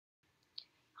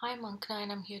Hi, I'm Ankna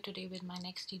and I'm here today with my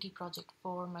next TD project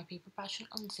for my paper passion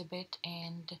on Zibit,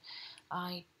 and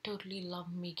I totally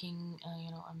love making,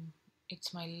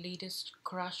 it's my latest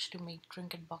crush to make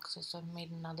trinket boxes, so I've made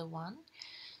another one.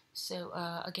 So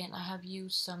again, I have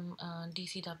used some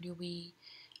DCWB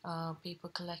paper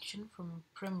collection from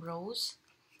Primrose,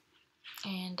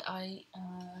 and I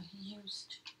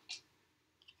used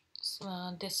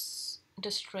this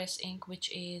distress ink,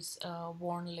 which is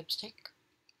worn lipstick,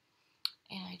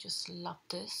 and I just love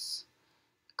this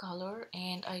color,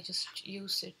 and I just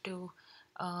use it to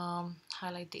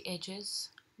highlight the edges,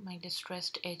 my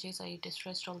distressed edges. I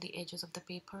distressed all the edges of the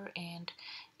paper and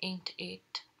inked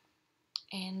it.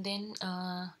 And then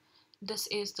this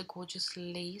is the gorgeous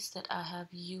lace that I have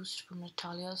used from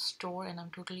Natalia's store, and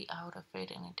I'm totally out of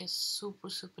it, and it is super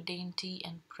dainty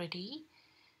and pretty.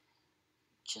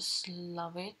 Just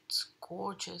love it. It's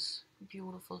gorgeous,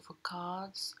 beautiful for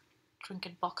cards,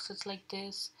 trinket boxes like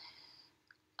this.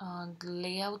 The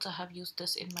layouts, I have used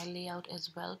this in my layout as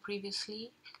well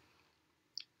previously,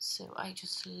 so I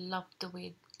just love the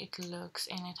way it looks,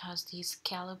 and it has these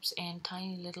scallops and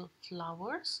tiny little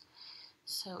flowers,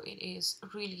 so it is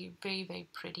really very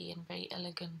pretty and very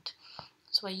elegant.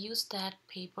 So I used that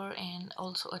paper and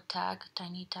also a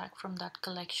tiny tag from that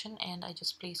collection, and I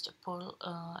just placed a pearl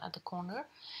at the corner.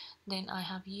 Then I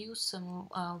have used some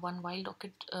one wild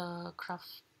orchid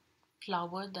craft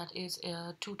flower that is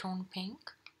a two-tone pink,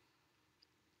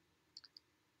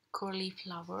 curly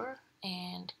flower,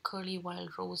 and curly wild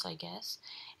rose, I guess.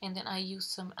 And then I used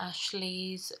some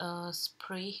Ashley's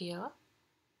spray here,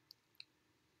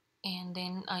 and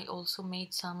then I also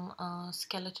made some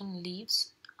skeleton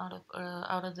leaves out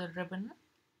of the ribbon.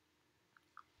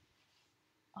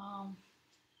 um,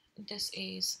 this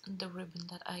is the ribbon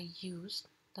that I used.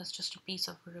 That's just a piece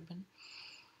of ribbon.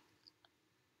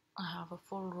 I have a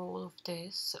full roll of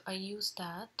this, so I used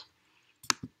that.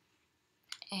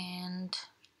 And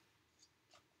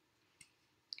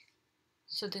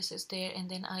so this is there,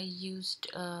 and then I used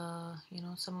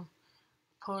some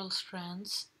pearl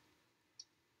strands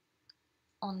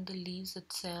on the leaves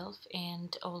itself,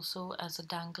 and also as a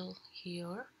dangle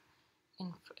here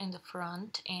in the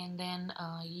front. And then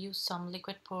use some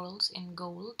liquid pearls in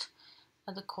gold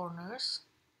at the corners,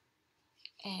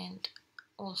 and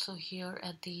also here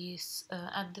at these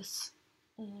at this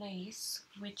lace,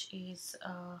 which is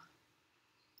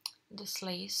this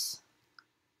lace.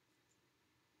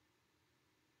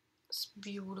 It's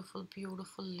beautiful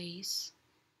lace,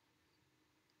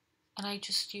 and I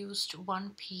just used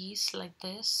one piece like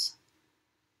this,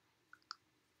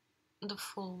 the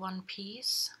full one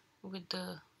piece with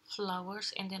the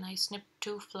flowers, and then I snipped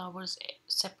two flowers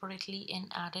separately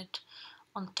and added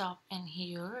on top and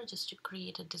here just to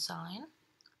create a design.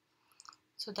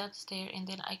 So that's there, and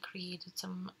then I created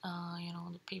some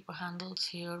the paper handles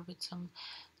here with some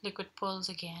liquid pearls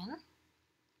again,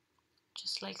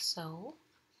 just like so.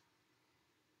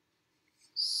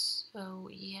 So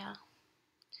yeah,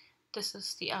 this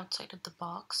is the outside of the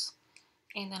box,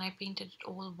 and then I painted it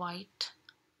all white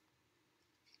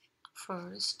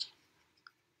first.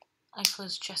 I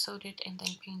first gessoed it and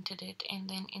then painted it, and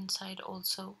then inside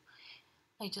also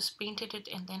I just painted it,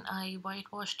 and then I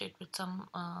whitewashed it with some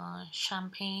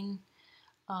champagne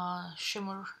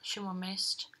shimmer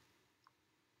mist,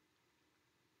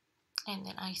 and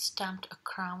then I stamped a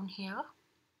crown here,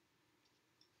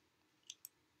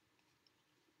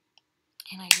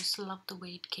 and I just love the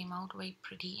way it came out, very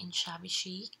pretty and shabby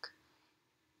chic.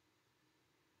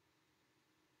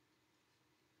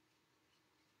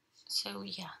 So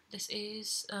yeah, this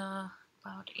is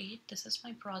about it. This is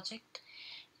my project,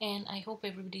 and I hope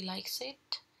everybody likes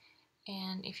it.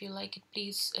 And if you like it,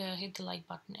 please hit the like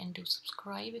button and do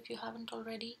subscribe if you haven't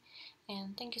already.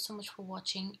 And thank you so much for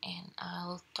watching, and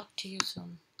I'll talk to you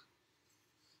soon.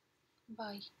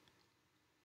 Bye.